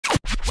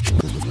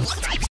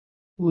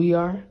We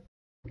are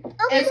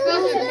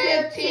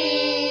Exclusive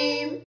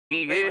Team.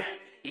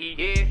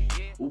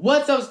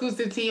 What's up,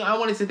 Exclusive Team? I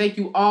wanted to thank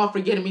you all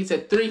for getting me to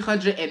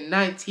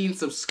 319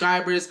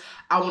 subscribers.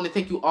 I want to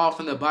thank you all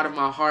from the bottom of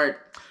my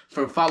heart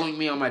for following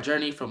me on my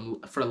journey,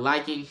 for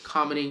liking,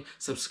 commenting,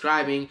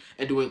 subscribing,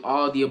 and doing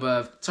all the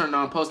above. Turning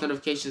on post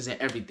notifications and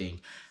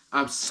everything.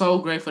 I'm so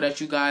grateful that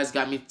you guys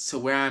got me to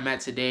where I'm at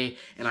today,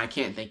 and I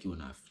can't thank you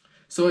enough.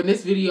 So in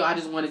this video, I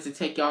just wanted to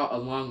take y'all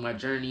along my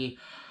journey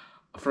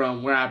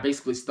from where I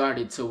basically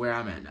started to where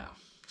I'm at now.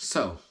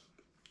 So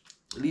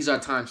these are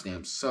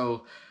timestamps.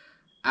 So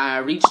I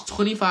reached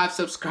 25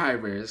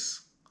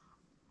 subscribers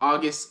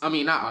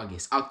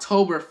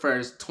October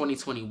 1st,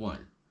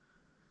 2021.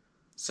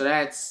 So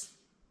that's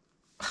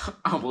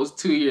almost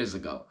 2 years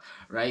ago,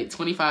 right?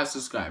 25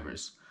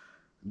 subscribers.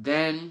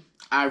 Then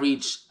I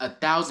reached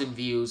 1,000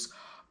 views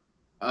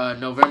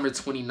November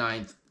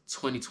 29th,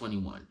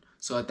 2021.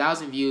 So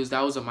 1,000 views,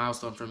 that was a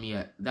milestone for me.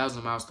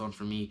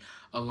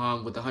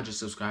 Along with 100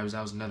 subscribers.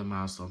 That was another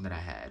milestone that I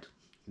had.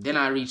 Then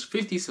I reached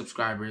 50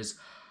 subscribers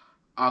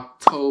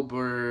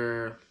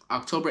October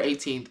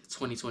 18th,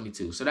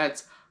 2022. So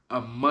that's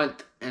a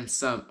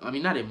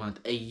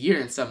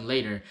year and some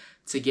later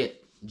to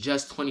get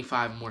just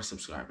 25 more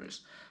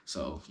subscribers.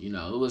 So,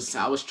 I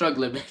was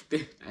struggling back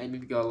then. I ain't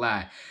even gonna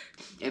lie.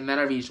 And then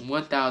I reached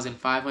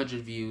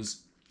 1,500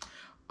 views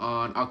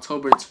on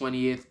October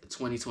 20th,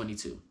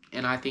 2022.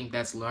 And I think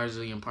that's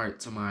largely in part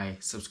to my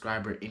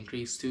subscriber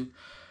increase too.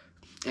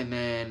 And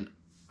then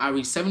I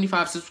reached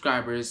 75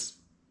 subscribers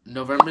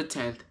November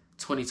 10th,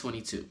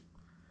 2022.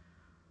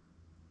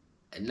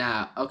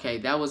 Now, okay,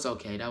 that was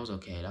okay.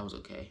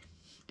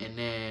 And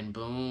then,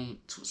 boom,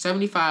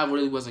 75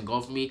 really wasn't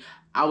goal for me.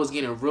 I was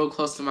getting real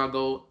close to my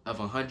goal of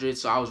 100,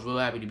 so I was real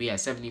happy to be at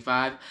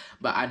 75,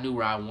 but I knew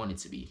where I wanted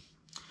to be.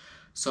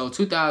 So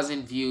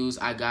 2,000 views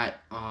I got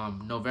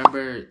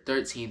November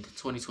 13th,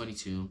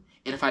 2022.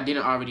 And if I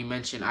didn't already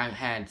mention, I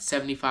had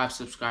 75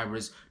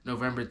 subscribers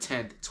November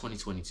 10th,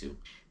 2022.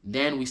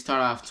 Then we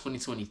start off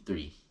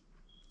 2023.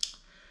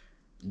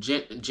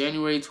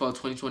 January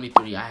 12th,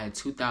 2023, I had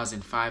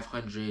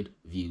 2,500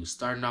 views,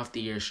 starting off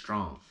the year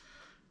strong.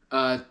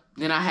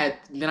 Then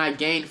I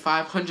gained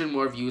 500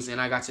 more views,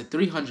 and I got to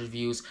 300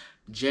 views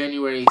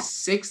January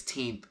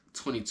 16th,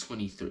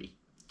 2023.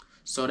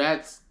 So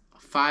that's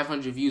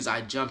 500 views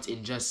I jumped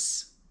in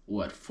just,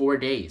 4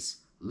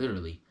 days,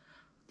 literally.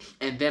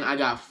 And then I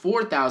got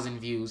 4,000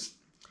 views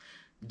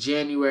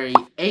January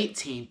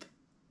 18th,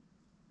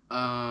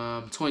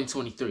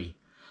 2023.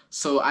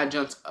 So I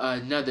jumped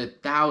another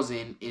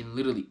 1,000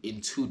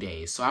 in 2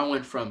 days. So I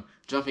went from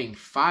jumping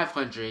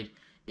 500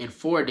 in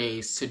 4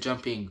 days to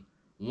jumping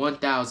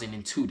 1,000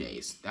 in 2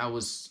 days. That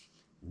was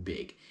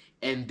big.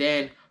 And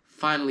then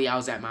finally I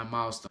was at my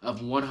milestone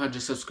of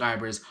 100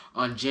 subscribers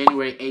on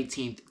January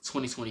 18th,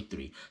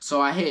 2023. So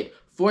I hit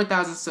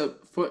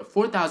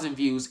 4,000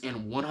 views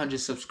and 100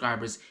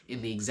 subscribers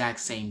in the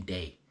exact same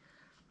day.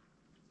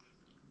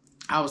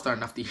 I'm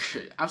starting off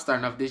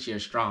this year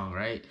strong,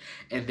 right?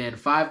 And then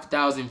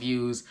 5,000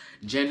 views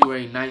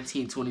January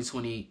 19th,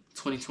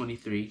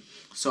 2023.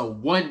 So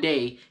one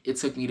day it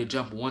took me to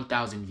jump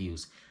 1,000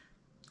 views.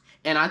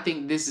 And I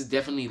think this is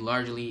definitely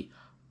largely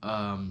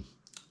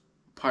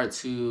part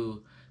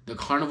to the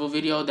carnival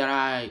video that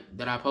I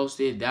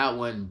posted. That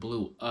one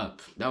blew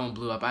up.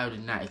 I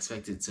did not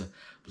expect it to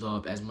blow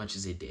up as much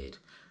as it did.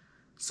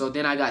 So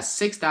then I got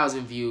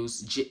 6,000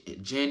 views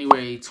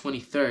January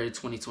 23rd,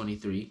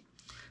 2023.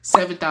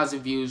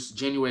 7,000 views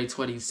January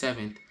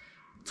 27th,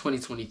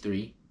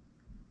 2023.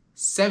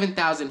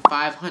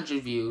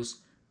 7,500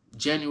 views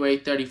January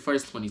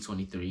 31st,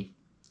 2023.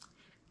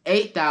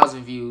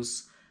 8,000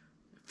 views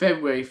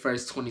February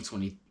 1st,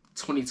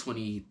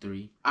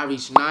 2023. I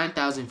reached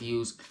 9,000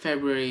 views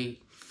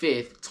February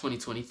 5th,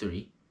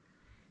 2023.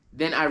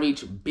 Then I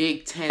reached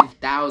big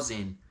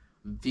 10,000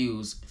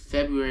 views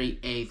February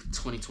 8th,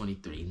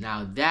 2023.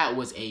 Now that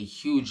was a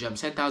huge jump.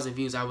 10,000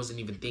 views, I wasn't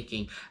even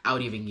thinking I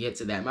would even get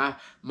to that. My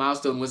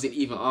milestone wasn't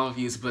even on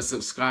views but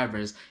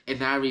subscribers. And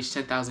then I reached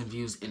 10,000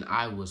 views and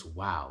I was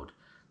wowed.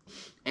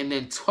 And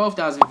then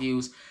 12,000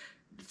 views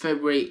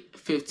February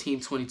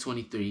 15th,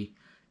 2023.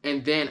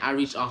 And then I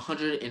reached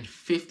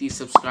 150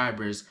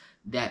 subscribers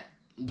the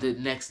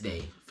next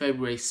day,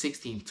 February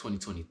 16th,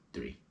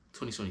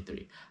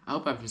 2023. I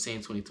hope I've been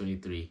saying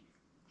 2023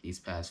 these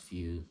past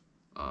few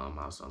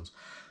milestones.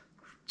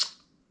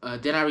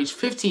 Then I reached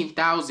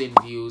 15,000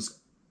 views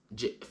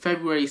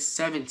February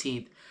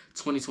 17th,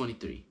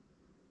 2023.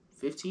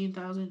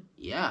 15,000?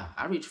 Yeah,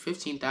 I reached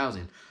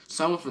 15,000.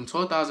 So I went from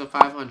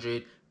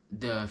 12,500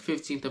 the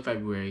 15th of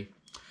February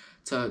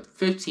to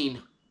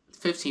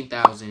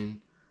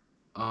 15,000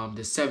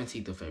 the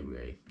 17th of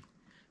February.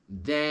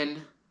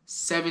 Then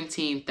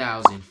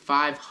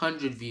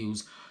 17,500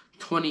 views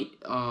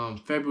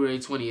February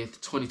 20th,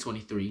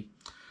 2023.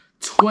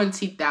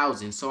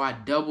 20,000. So I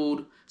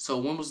doubled. So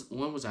when was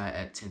I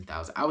at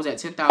 10,000? I was at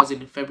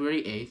 10,000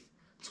 February 8th,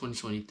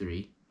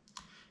 2023.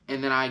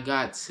 And then I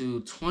got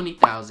to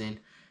 20,000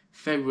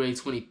 February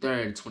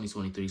 23rd,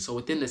 2023. So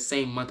within the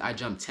same month, I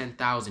jumped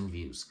 10,000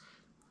 views.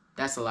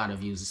 That's a lot of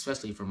views,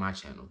 especially for my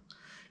channel.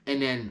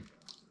 And then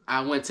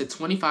I went to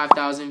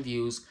 25,000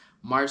 views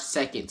March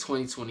 2nd,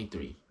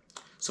 2023.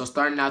 So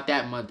starting out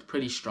that month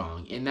pretty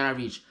strong. And then I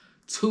reached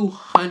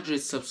 200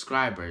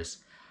 subscribers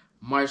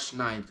March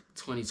 9th,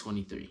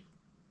 2023.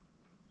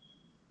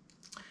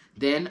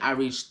 Then I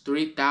reached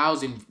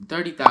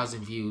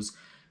 30,000 views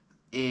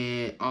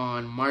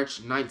on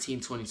March 19,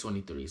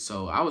 2023.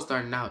 So I was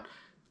starting out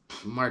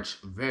March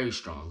very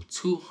strong.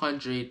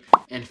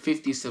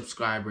 250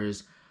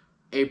 subscribers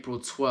April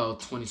 12,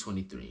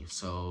 2023.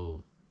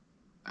 So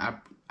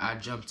I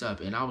jumped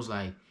up and I was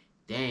like,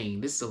 dang,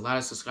 this is a lot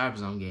of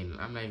subscribers I'm getting.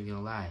 I'm not even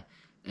gonna lie.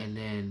 And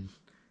then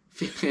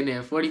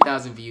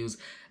 40,000 views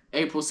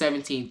April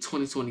 17,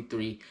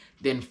 2023.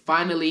 Then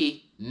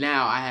finally,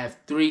 now I have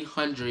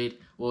 300.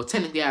 Well,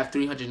 technically I have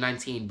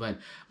 319, but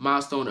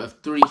milestone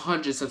of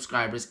 300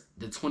 subscribers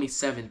the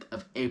 27th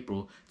of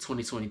April,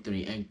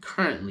 2023. And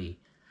currently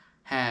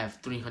have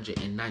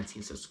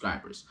 319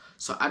 subscribers.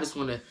 So I just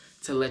wanted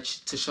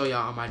to show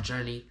y'all on my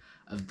journey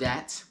of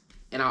that.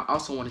 And I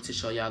also wanted to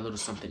show y'all a little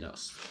something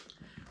else.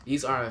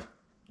 These are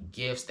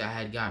gifts that I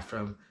had got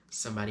from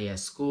somebody at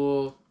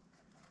school,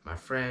 my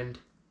friend.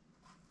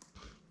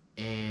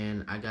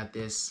 And I got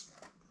this.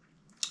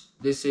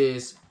 This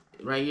is,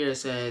 right here it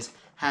says,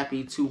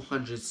 happy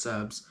 200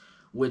 subs.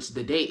 Which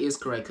the date is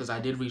correct because I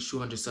did reach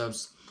 200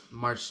 subs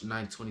March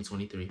 9th,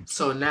 2023.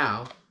 So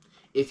now,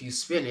 if you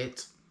spin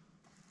it,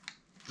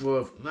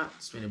 well,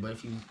 not spin it, but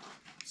if you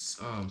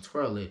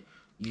twirl it,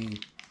 you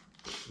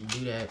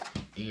do that,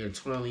 and you're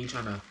twirling, you're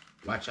trying to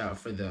watch out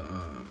for the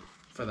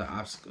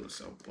obstacles.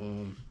 So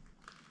boom.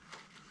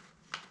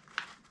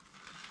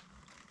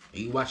 Are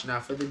you watching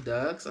out for the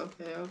ducks?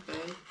 Okay.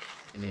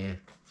 And then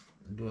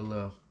do a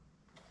little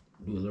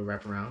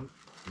wrap around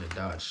and the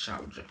dodge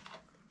charger.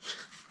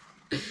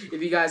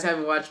 If you guys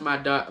haven't watched my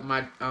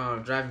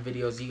driving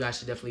videos, you guys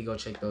should definitely go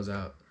check those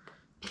out.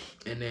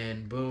 And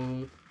then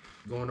boom,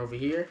 going over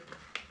here.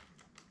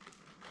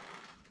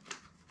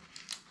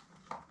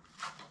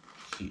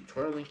 Keep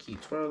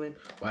twirling.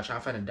 Watch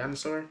out for the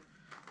dinosaur.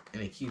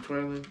 And then keep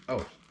twirling.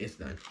 Oh, it's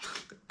done.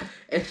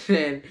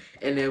 and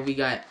then we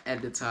got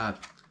at the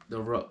top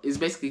the road. It's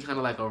basically kind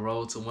of like a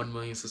road to 1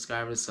 million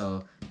subscribers.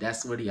 So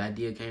that's where the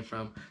idea came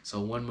from.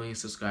 So 1 million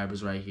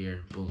subscribers right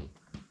here. Boom.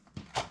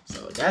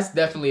 So that's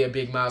definitely a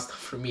big milestone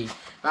for me.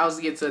 If I was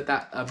to get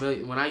to a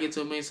million, when I get to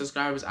 1 million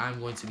subscribers, I'm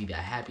going to be the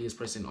happiest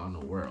person on the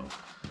world.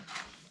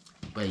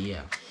 But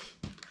yeah,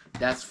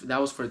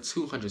 that was for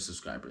 200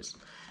 subscribers.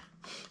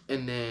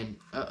 And then,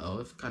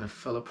 it kind of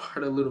fell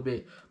apart a little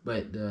bit,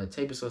 but the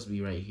tape is supposed to be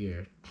right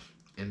here.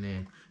 And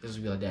then it's supposed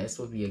to be like that. It's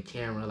supposed to be a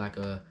camera,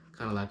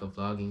 kind of like a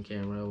vlogging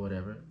camera or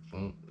whatever.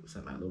 Boom,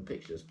 send my little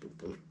pictures. Boom,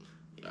 boom.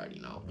 You already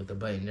know, with the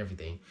button and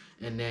everything.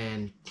 And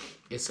then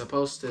it's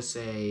supposed to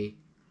say,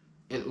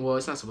 well,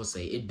 it's not supposed to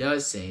say. It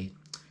does say,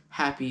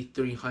 happy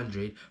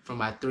 300 for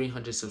my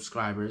 300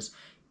 subscribers.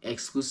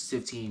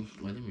 Exclusive team.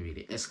 Well, let me read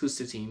it.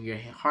 Exclusive team. Your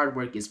hard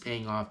work is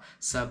paying off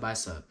sub by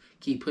sub.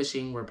 Keep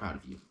pushing. We're proud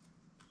of you.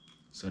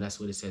 So that's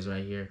what it says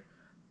right here.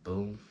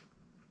 Boom.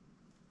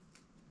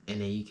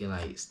 And then you can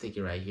like stick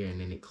it right here and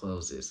then it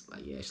closes.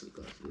 Like you actually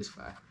close it. It's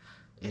fine.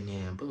 And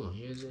then boom,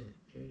 here's it.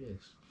 Here it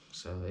is.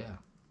 So yeah.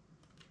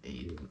 And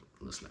you do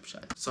a little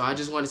snapshot. So I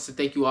just wanted to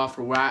thank you all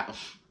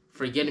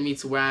for getting me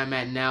to where I'm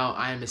at now.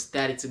 I am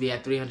ecstatic to be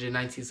at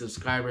 319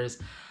 subscribers.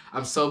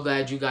 I'm so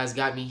glad you guys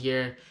got me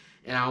here.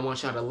 And I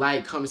want y'all to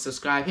like, comment,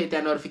 subscribe, hit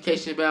that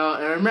notification bell.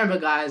 And remember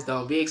guys,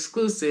 don't be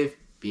exclusive,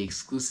 be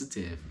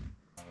exclusitive.